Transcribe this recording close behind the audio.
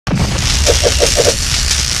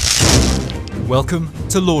Welcome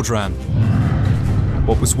to Lordran.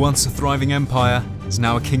 What was once a thriving empire is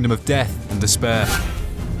now a kingdom of death and despair.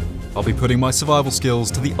 I'll be putting my survival skills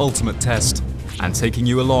to the ultimate test, and taking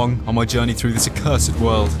you along on my journey through this accursed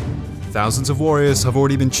world. Thousands of warriors have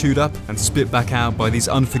already been chewed up and spit back out by these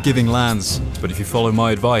unforgiving lands, but if you follow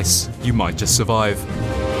my advice, you might just survive.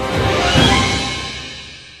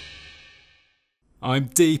 I'm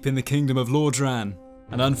deep in the kingdom of Lordran,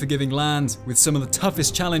 an unforgiving land with some of the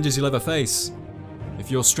toughest challenges you'll ever face. If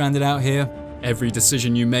you're stranded out here, every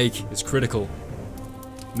decision you make is critical.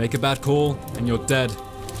 Make a bad call and you're dead.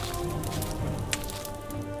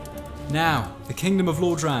 Now, the kingdom of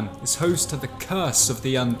Lordran is host to the curse of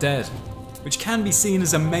the Undead, which can be seen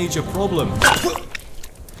as a major problem.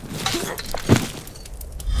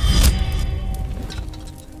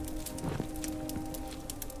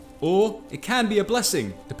 Or it can be a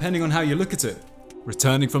blessing, depending on how you look at it.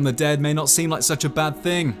 Returning from the dead may not seem like such a bad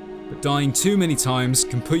thing, but dying too many times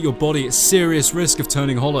can put your body at serious risk of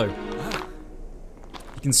turning hollow.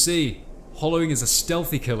 You can see, hollowing is a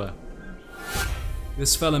stealthy killer.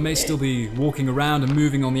 This fella may still be walking around and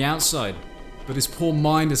moving on the outside, but his poor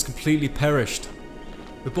mind has completely perished.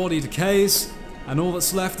 The body decays, and all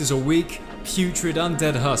that's left is a weak, putrid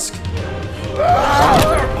undead husk.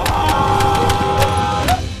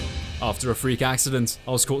 After a freak accident,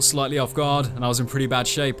 I was caught slightly off guard and I was in pretty bad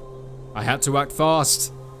shape. I had to act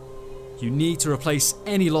fast. You need to replace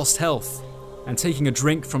any lost health, and taking a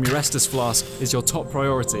drink from your Estus flask is your top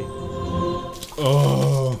priority.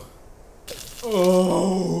 Oh.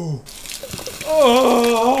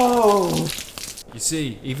 You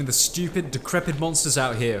see, even the stupid, decrepit monsters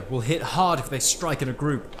out here will hit hard if they strike in a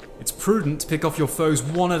group. It's prudent to pick off your foes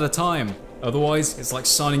one at a time, otherwise it's like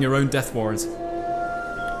signing your own death warrant.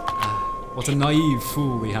 What a naive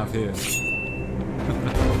fool we have here.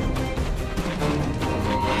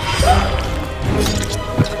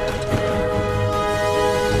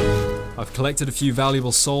 I've collected a few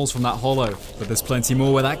valuable souls from that hollow, but there's plenty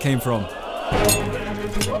more where that came from.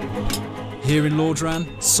 Here in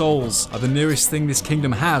Lordran, souls are the nearest thing this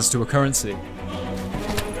kingdom has to a currency.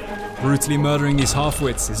 Brutally murdering these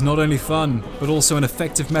half-wits is not only fun, but also an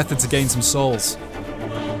effective method to gain some souls.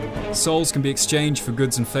 Souls can be exchanged for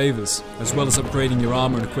goods and favors, as well as upgrading your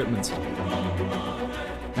armor and equipment.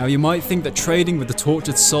 Now you might think that trading with the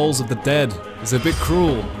tortured souls of the dead is a bit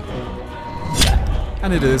cruel.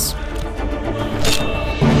 And it is.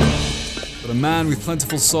 But a man with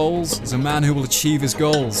plentiful souls is a man who will achieve his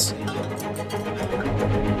goals.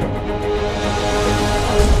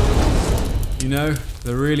 You know,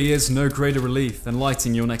 there really is no greater relief than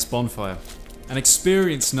lighting your next bonfire. An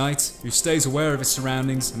experienced knight who stays aware of his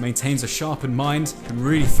surroundings and maintains a sharpened mind can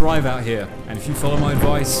really thrive out here. And if you follow my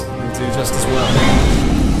advice, you'll do just as well.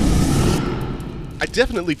 I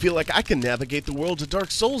definitely feel like I can navigate the world of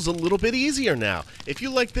Dark Souls a little bit easier now. If you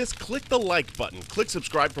like this, click the like button, click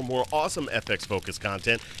subscribe for more awesome FX focused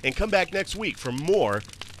content, and come back next week for more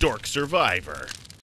Dork Survivor.